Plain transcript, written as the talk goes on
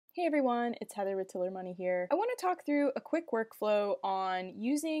Hey everyone, it's Heather with Tiller Money here. I want to talk through a quick workflow on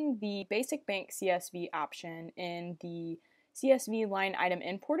using the Basic Bank CSV option in the CSV line item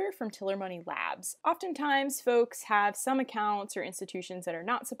importer from Tiller Money Labs. Oftentimes, folks have some accounts or institutions that are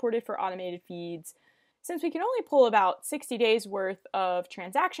not supported for automated feeds. Since we can only pull about 60 days worth of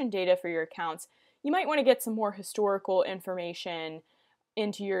transaction data for your accounts, you might want to get some more historical information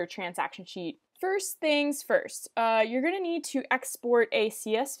into your transaction sheet. First things first, you're going to need to export a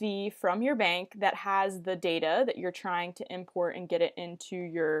CSV from your bank that has the data that you're trying to import and get it into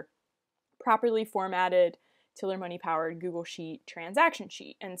your properly formatted Tiller Money powered Google Sheet transaction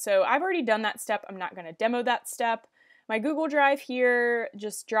sheet. And so I've already done that step. I'm not going to demo that step. My Google Drive here,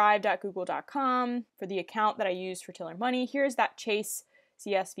 just drive.google.com for the account that I used for Tiller Money. Here's that Chase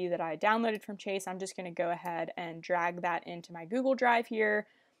CSV that I downloaded from Chase. I'm just going to go ahead and drag that into my Google Drive here.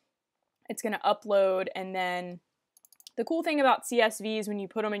 It's going to upload, and then the cool thing about CSVs, when you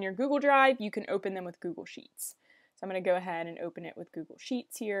put them in your Google Drive, you can open them with Google Sheets. So I'm going to go ahead and open it with Google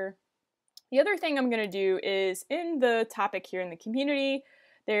Sheets here. The other thing I'm going to do is in the topic here in the community,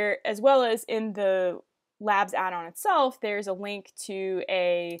 there, as well as in the Labs add-on itself, there's a link to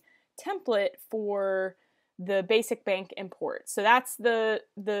a template for the Basic Bank import. So that's the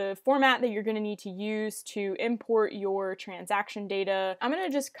format that you're going to need to use to import your transaction data. I'm going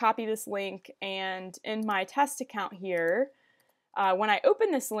to just copy this link, and in my test account here, when I open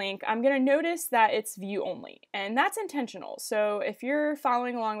this link, I'm going to notice that it's view only, and that's intentional. So if you're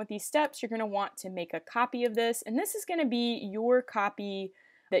following along with these steps, you're going to want to make a copy of this, and this is going to be your copy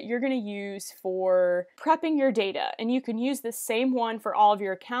that you're going to use for prepping your data. And you can use the same one for all of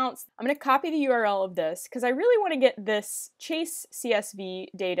your accounts. I'm going to copy the URL of this because I really want to get this Chase CSV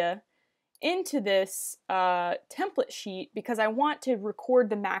data into this template sheet because I want to record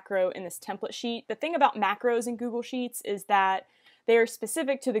the macro in this template sheet. The thing about macros in Google Sheets is that they are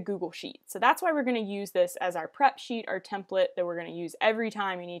specific to the Google Sheet. So that's why we're going to use this as our prep sheet, our template that we're going to use every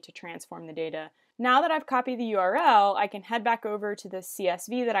time you need to transform the data. Now that I've copied the URL, I can head back over to the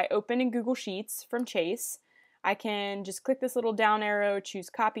CSV that I opened in Google Sheets from Chase. I can just click this little down arrow, choose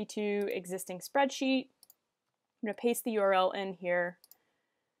copy to existing spreadsheet. I'm going to paste the URL in here,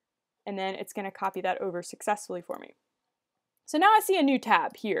 and then it's going to copy that over successfully for me. So now I see a new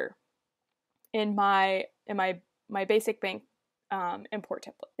tab here in my Basic Bank import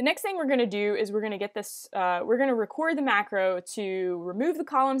template. The next thing we're going to do is we're going to get this, we're going to record the macro to remove the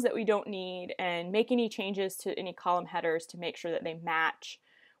columns that we don't need and make any changes to any column headers to make sure that they match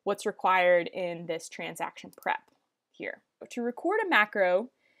what's required in this transaction prep here. To record a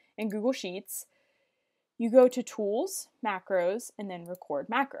macro in Google Sheets, you go to Tools, Macros, and then Record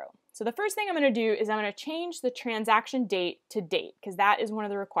Macro. So the first thing I'm going to do is I'm going to change the transaction date to date because that is one of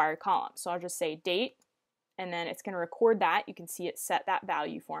the required columns. So I'll just say date, and then it's going to record that. You can see it set that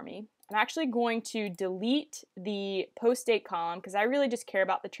value for me. I'm actually going to delete the post date column because I really just care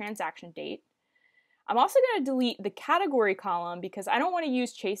about the transaction date. I'm also going to delete the category column because I don't want to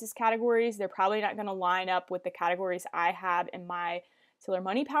use Chase's categories. They're probably not going to line up with the categories I have in my Tiller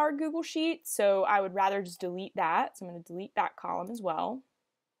Money powered Google Sheet, so I would rather just delete that. So I'm going to delete that column as well.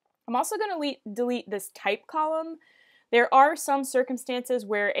 I'm also going to delete this type column. There are some circumstances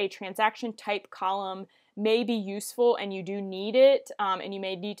where a transaction type column may be useful and you do need it, and you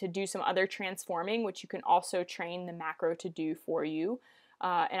may need to do some other transforming, which you can also train the macro to do for you.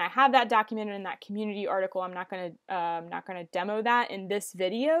 And I have that documented in that community article. I'm not going to demo that in this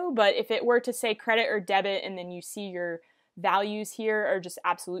video, but if it were to say credit or debit and then you see your values here are just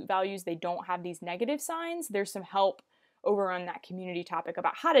absolute values, they don't have these negative signs, there's some help over on that community topic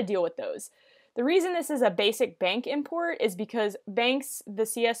about how to deal with those. The reason this is a Basic Bank import is because banks, the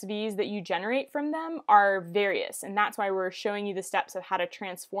CSVs that you generate from them are various, and that's why we're showing you the steps of how to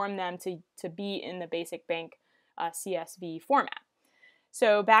transform them to be in the Basic Bank CSV format.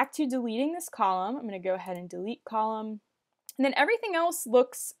 So back to deleting this column, I'm going to go ahead and delete column, and then everything else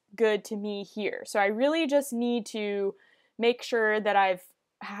looks good to me here. So I really just need to make sure that I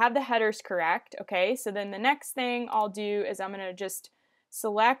have the headers correct. Okay, so then the next thing I'll do is I'm going to just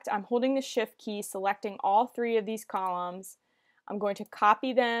select, I'm holding the shift key, selecting all three of these columns. I'm going to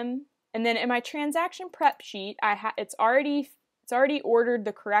copy them, and then in my transaction prep sheet, it's already ordered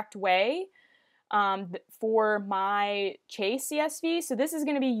the correct way for my Chase CSV. So this is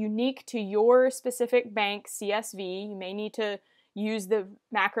going to be unique to your specific bank CSV. You may need to use the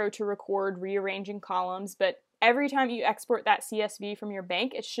macro to record rearranging columns, but every time you export that CSV from your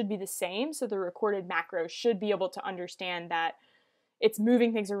bank, it should be the same. So the recorded macro should be able to understand that it's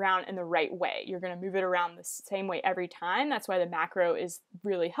moving things around in the right way. You're going to move it around the same way every time. That's why the macro is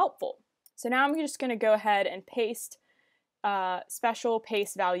really helpful. So now I'm just going to go ahead and paste special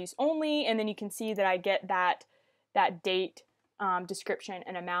paste values only, and then you can see that I get that date, description,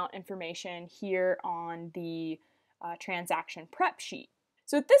 and amount information here on the transaction prep sheet.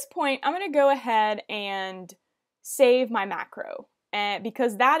 So at this point, I'm going to go ahead and save my macro,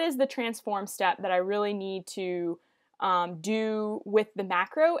 because that is the transform step that I really need to do with the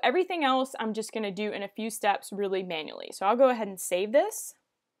macro. Everything else I'm just going to do in a few steps really manually. So I'll go ahead and save this,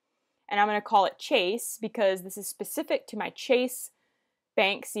 and I'm going to call it Chase because this is specific to my Chase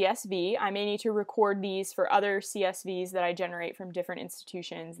Bank CSV. I may need to record these for other CSVs that I generate from different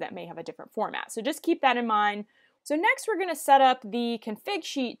institutions that may have a different format. So just keep that in mind. So next we're going to set up the config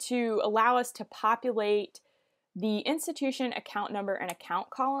sheet to allow us to populate the institution account number and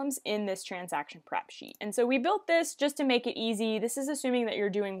account columns in this transaction prep sheet. And so we built this just to make it easy. This is assuming that you're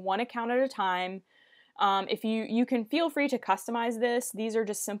doing one account at a time. If you can feel free to customize this. These are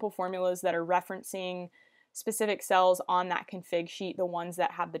just simple formulas that are referencing specific cells on that config sheet, the ones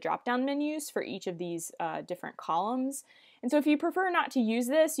that have the drop-down menus for each of these different columns. And so if you prefer not to use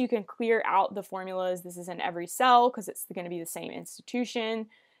this, you can clear out the formulas. This is in every cell because it's going to be the same institution,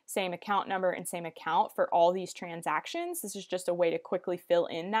 same account number, and same account for all these transactions. This is just a way to quickly fill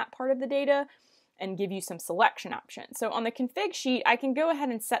in that part of the data and give you some selection options. So on the config sheet, I can go ahead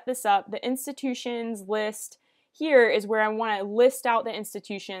and set this up. The institutions list here is where I want to list out the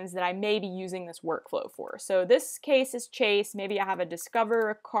institutions that I may be using this workflow for. So this case is Chase. Maybe I have a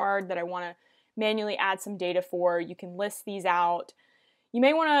Discover card that I want to manually add some data for. You can list these out. You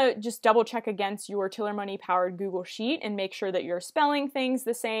may want to just double check against your Tiller Money powered Google Sheet and make sure that you're spelling things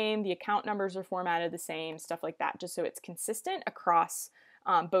the same, the account numbers are formatted the same, stuff like that, just so it's consistent across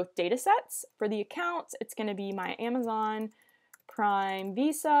both data sets. For the accounts, it's going to be my Amazon Prime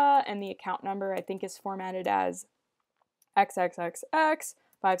Visa, and the account number I think is formatted as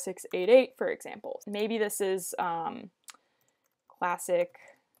XXXX5688, for example. Maybe this is classic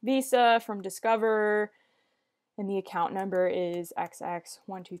Visa from Discover, and the account number is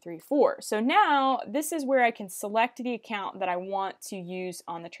XX1234. So now this is where I can select the account that I want to use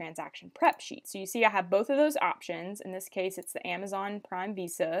on the transaction prep sheet. So you see I have both of those options. In this case, it's the Amazon Prime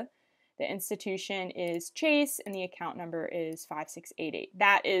Visa. The institution is Chase, and the account number is 5688.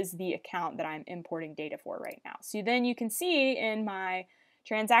 That is the account that I'm importing data for right now. So then you can see in my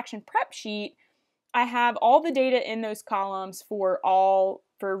transaction prep sheet, I have all the data in those columns for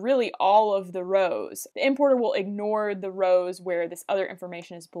really all of the rows. The importer will ignore the rows where this other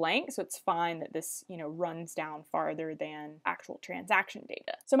information is blank, so it's fine that this, runs down farther than actual transaction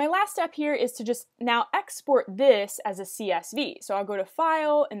data. So my last step here is to just now export this as a CSV. So I'll go to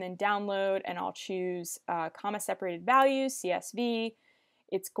File and then Download, and I'll choose comma separated values, CSV.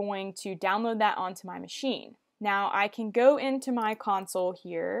 It's going to download that onto my machine. Now I can go into my console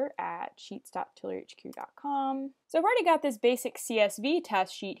here at sheets.tillerhq.com. So I've already got this basic CSV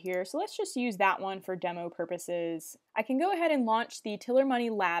test sheet here, so let's just use that one for demo purposes. I can go ahead and launch the Tiller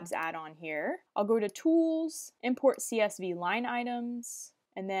Money Labs add-on here. I'll go to Tools, Import CSV Line Items,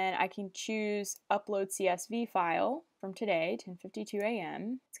 and then I can choose Upload CSV File from today, 10:52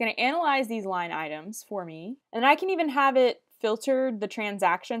 a.m. It's going to analyze these line items for me, and I can even have it filtered the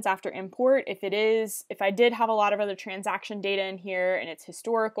transactions after import. If I did have a lot of other transaction data in here and it's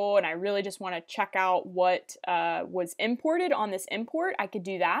historical and I really just want to check out what was imported on this import, I could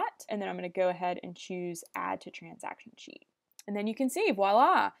do that. And then I'm going to go ahead and choose Add to Transaction Sheet. And then you can see,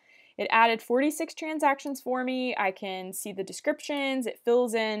 voila, it added 46 transactions for me. I can see the descriptions, it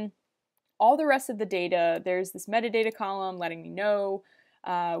fills in all the rest of the data. There's this metadata column letting me know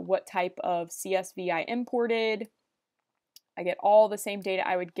what type of CSV I imported. I get all the same data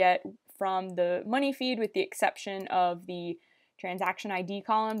I would get from the money feed with the exception of the transaction ID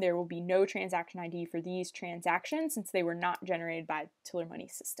column. There will be no transaction ID for these transactions since they were not generated by Tiller Money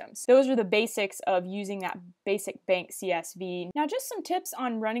systems. Those are the basics of using that basic bank CSV. Now just some tips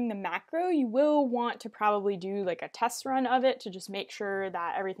on running the macro. You will want to probably do like a test run of it to just make sure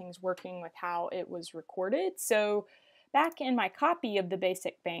that everything's working with how it was recorded. So back in my copy of the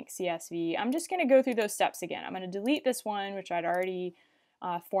basic bank CSV, I'm just going to go through those steps again. I'm going to delete this one, which I'd already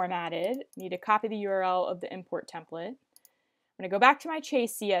formatted. Need to copy the URL of the import template. I'm going to go back to my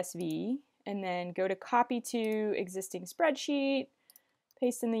Chase CSV and then go to Copy to Existing Spreadsheet,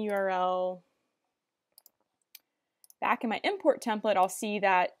 paste in the URL. Back in my import template, I'll see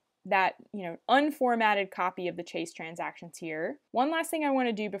that unformatted copy of the Chase transactions here. One last thing I want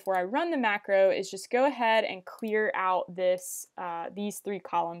to do before I run the macro is just go ahead and clear out these three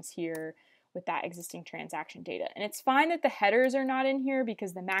columns here with that existing transaction data. And it's fine that the headers are not in here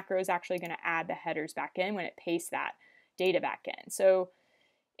because the macro is actually going to add the headers back in when it pastes that data back in. So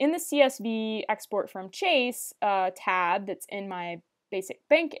In the CSV export from Chase tab that's in my basic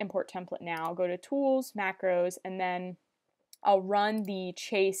bank import template now, I'll go to Tools, Macros, and then I'll run the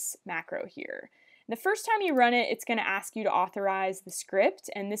Chase macro here. The first time you run it, it's going to ask you to authorize the script,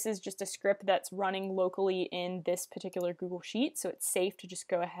 and this is just a script that's running locally in this particular Google Sheet, so it's safe to just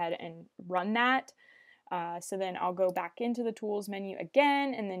go ahead and run that. So then I'll go back into the Tools menu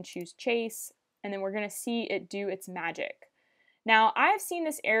again and then choose Chase, and then we're going to see it do its magic. Now, I've seen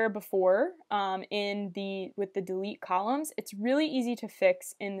this error before with the delete columns. It's really easy to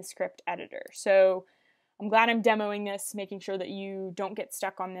fix in the script editor. So I'm glad I'm demoing this, making sure that you don't get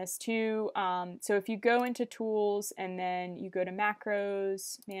stuck on this too. So if you go into Tools and then you go to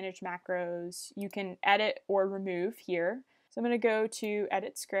Macros, Manage Macros, you can edit or remove here. So I'm going to go to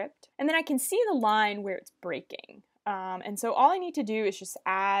Edit Script, and then I can see the line where it's breaking. And so all I need to do is just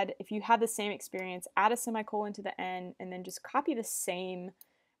add, if you have the same experience, add a semicolon to the end, and then just copy the same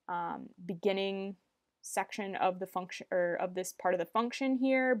beginning section of the function, or of this part of the function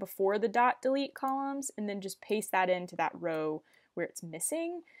here before the dot delete columns, and then just paste that into that row where it's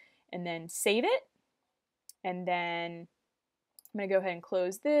missing, and then save it. And then I'm going to go ahead and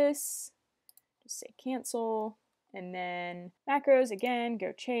close this, just say cancel, and then macros again,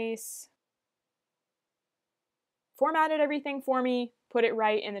 go Chase. Formatted everything for me, put it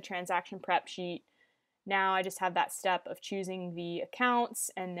right in the transaction prep sheet. Now I just have that step of choosing the accounts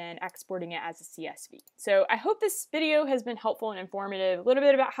and then exporting it as a CSV. So I hope this video has been helpful and informative, a little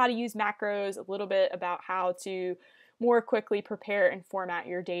bit about how to use macros, a little bit about how to more quickly prepare and format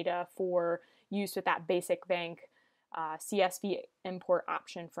your data for use with that basic bank CSV import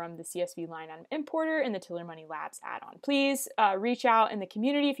option from the CSV line item importer in the Tiller Money Labs add-on. Please reach out in the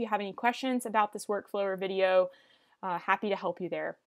community if you have any questions about this workflow or video. Happy to help you there.